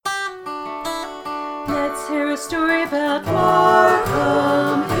Let's hear a story about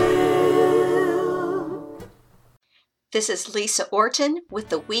Markham Hill. This is Lisa Orton with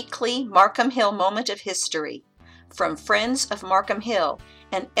the weekly Markham Hill Moment of History from Friends of Markham Hill,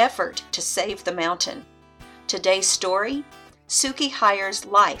 an effort to save the mountain. Today's story, Suki Highers'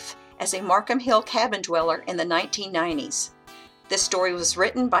 life as a Markham Hill cabin dweller in the 1990s. This story was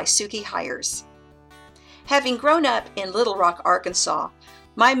written by Suki Highers. Having grown up in Little Rock, Arkansas,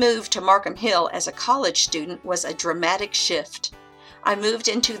 my move to Markham Hill as a college student was a dramatic shift. I moved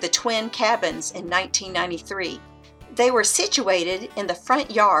into the twin cabins in 1993. They were situated in the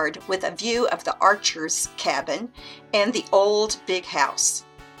front yard with a view of the Archer's cabin and the old big house.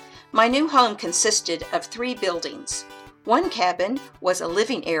 My new home consisted of 3 buildings. One cabin was a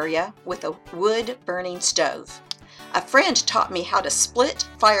living area with a wood-burning stove. A friend taught me how to split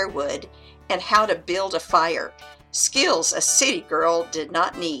firewood and how to build a fire, skills a city girl did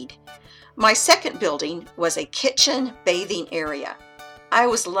not need. My second building was a kitchen bathing area. I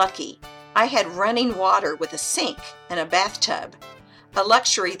was lucky. I had running water with a sink and a bathtub, a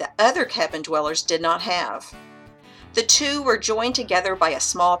luxury that other cabin dwellers did not have. The two were joined together by a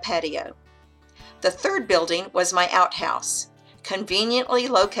small patio. The third building was my outhouse, conveniently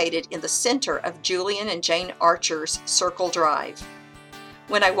located in the center of Julian and Jane Archer's Circle Drive.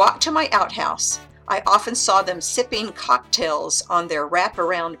 When I walked to my outhouse, I often saw them sipping cocktails on their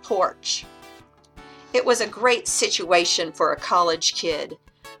wraparound porch. It was a great situation for a college kid.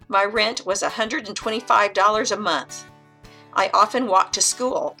 My rent was $125 a month. I often walked to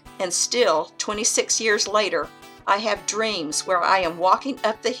school, and still, 26 years later, I have dreams where I am walking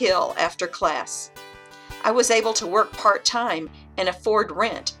up the hill after class. I was able to work part-time and afford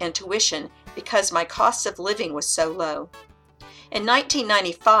rent and tuition because my cost of living was so low. In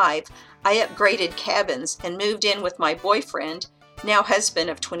 1995, I upgraded cabins and moved in with my boyfriend, now husband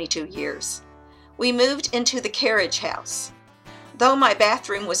of 22 years. We moved into the carriage house. Though my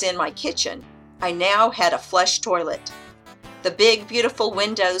bathroom was in my kitchen, I now had a flush toilet. The big, beautiful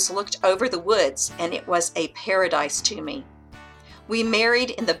windows looked over the woods, and it was a paradise to me. We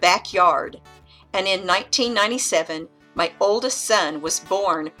married in the backyard, and in 1997, my oldest son was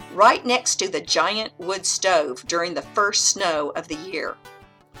born right next to the giant wood stove during the first snow of the year.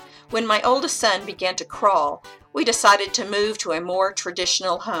 When my oldest son began to crawl, we decided to move to a more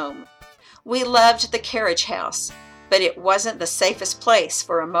traditional home. We loved the carriage house, but it wasn't the safest place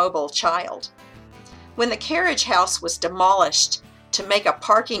for a mobile child. When the carriage house was demolished to make a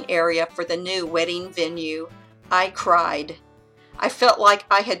parking area for the new wedding venue, I cried. I felt like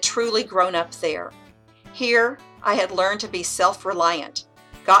I had truly grown up there. Here, I had learned to be self-reliant,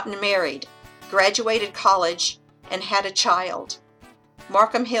 gotten married, graduated college, and had a child.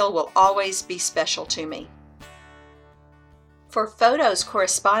 Markham Hill will always be special to me. For photos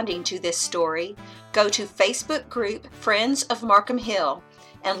corresponding to this story, go to Facebook group Friends of Markham Hill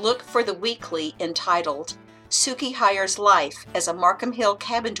and look for the weekly entitled Suki Highers' Life as a Markham Hill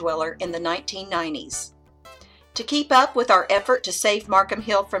Cabin Dweller in the 1990s. To keep up with our effort to save Markham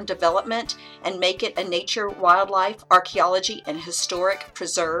Hill from development and make it a nature, wildlife, archaeology, and historic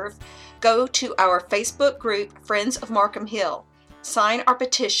preserve, go to our Facebook group Friends of Markham Hill. Sign our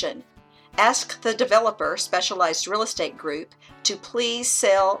petition. Ask the developer, Specialized Real Estate Group, to please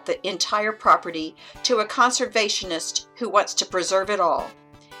sell the entire property to a conservationist who wants to preserve it all.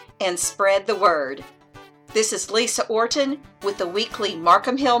 And spread the word. This is Lisa Orton with the weekly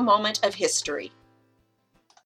Markham Hill Moment of History.